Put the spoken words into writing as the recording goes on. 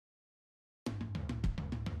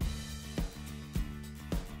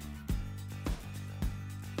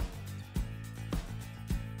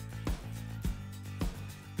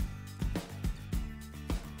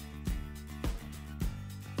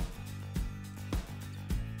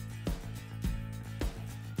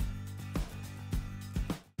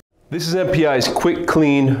This is MPI's Quick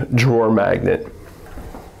Clean Drawer Magnet.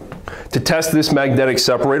 To test this magnetic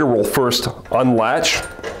separator, we'll first unlatch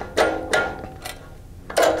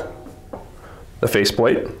the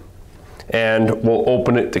faceplate and we'll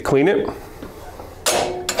open it to clean it.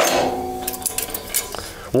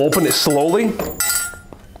 We'll open it slowly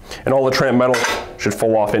and all the tramp metal should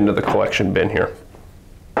fall off into the collection bin here.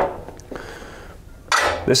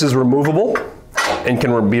 This is removable and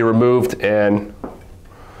can be removed and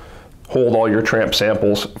hold all your tramp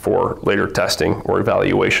samples for later testing or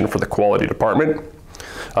evaluation for the quality department.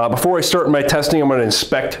 Before I start my testing, I'm going to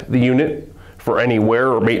inspect the unit for any wear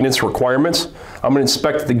or maintenance requirements. I'm going to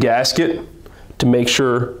inspect the gasket to make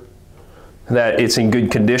sure that it's in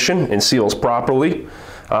good condition and seals properly.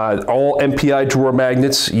 All MPI drawer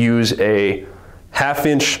magnets use a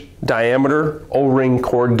 1/2-inch diameter O-ring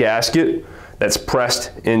cord gasket that's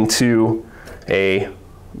pressed into a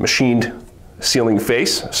machined sealing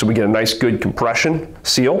face, so we get a nice good compression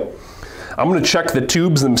seal. I'm going to check the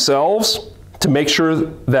tubes themselves to make sure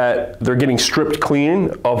that they're getting stripped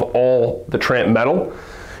clean of all the tramp metal.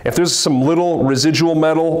 If there's some little residual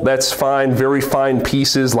metal, that's fine, very fine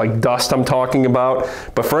pieces like dust I'm talking about.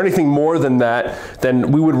 But for anything more than that,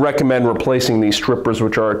 then we would recommend replacing these strippers,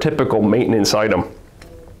 which are a typical maintenance item.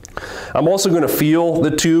 I'm also going to feel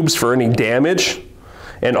the tubes for any damage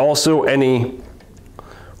and also any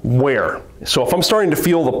wear. So if I'm starting to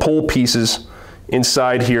feel the pull pieces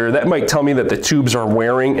inside here, that might tell me that the tubes are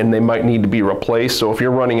wearing and they might need to be replaced. So if you're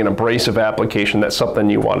running an abrasive application, that's something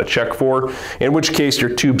you want to check for, in which case your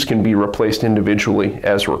tubes can be replaced individually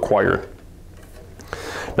as required.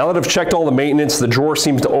 Now that I've checked all the maintenance, the drawer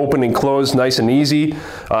seems to open and close nice and easy.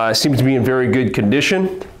 Seems to be in very good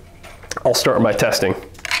condition. I'll start my testing.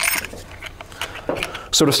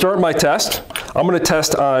 So to start my test, I'm going to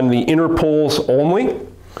test on the inner pulls only.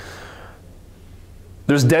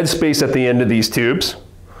 There's dead space at the end of these tubes,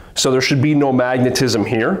 so there should be no magnetism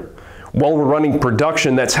here. While we're running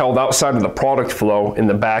production, that's held outside of the product flow in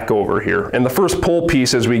the back over here. And the first pull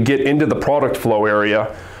piece as we get into the product flow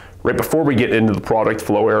area, right before we get into the product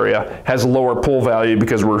flow area, has a lower pull value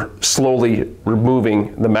because we're slowly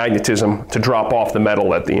removing the magnetism to drop off the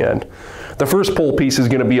metal at the end. The first pull piece is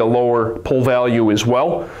going to be a lower pull value as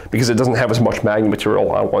well because it doesn't have as much magnet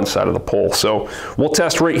material on one side of the pull. So we'll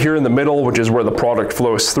test right here in the middle, which is where the product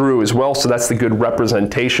flows through as well. So that's the good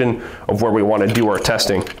representation of where we want to do our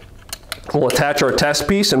testing. We'll attach our test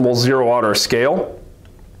piece and we'll zero out our scale.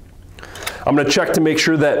 I'm going to check to make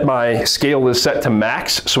sure that my scale is set to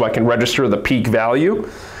max so I can register the peak value.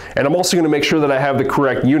 And I'm also going to make sure that I have the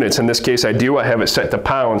correct units. In this case I do. I have it set to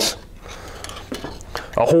pounds.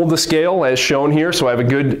 I'll hold the scale as shown here so I have a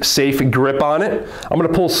good safe grip on it. I'm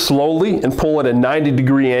going to pull slowly and pull at a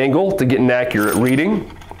 90-degree angle to get an accurate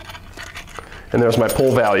reading. And there's my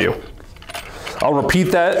pull value. I'll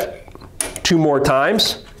repeat that 2 more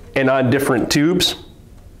times and on different tubes.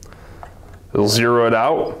 It'll zero it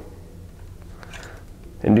out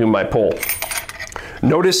and do my pull.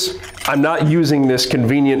 Notice I'm not using this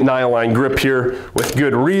convenient nylon grip here with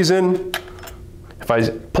good reason. If I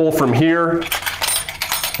pull from here,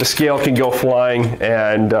 the scale can go flying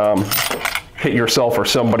and hit yourself or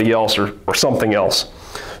somebody else or something else.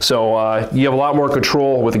 So you have a lot more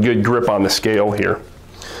control with a good grip on the scale here.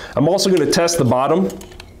 I'm also going to test the bottom.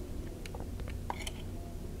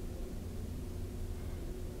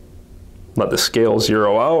 Let the scale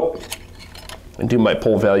zero out and do my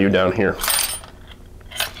pull value down here.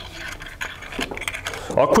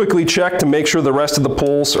 I'll quickly check to make sure the rest of the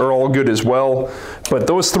pulls are all good as well, but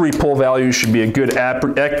those 3 pull values should be a good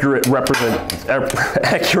accurate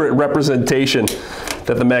representation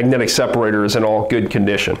that the magnetic separator is in all good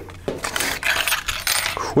condition.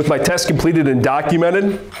 With my test completed and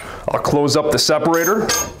documented, I'll close up the separator,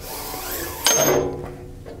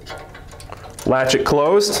 latch it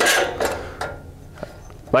closed.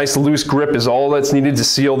 Nice loose grip is all that's needed to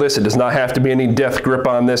seal this. It does not have to be any death grip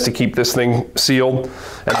on this to keep this thing sealed.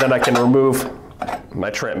 And then I can remove my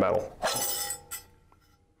tramp metal.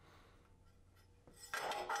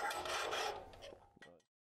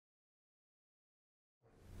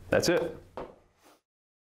 That's it.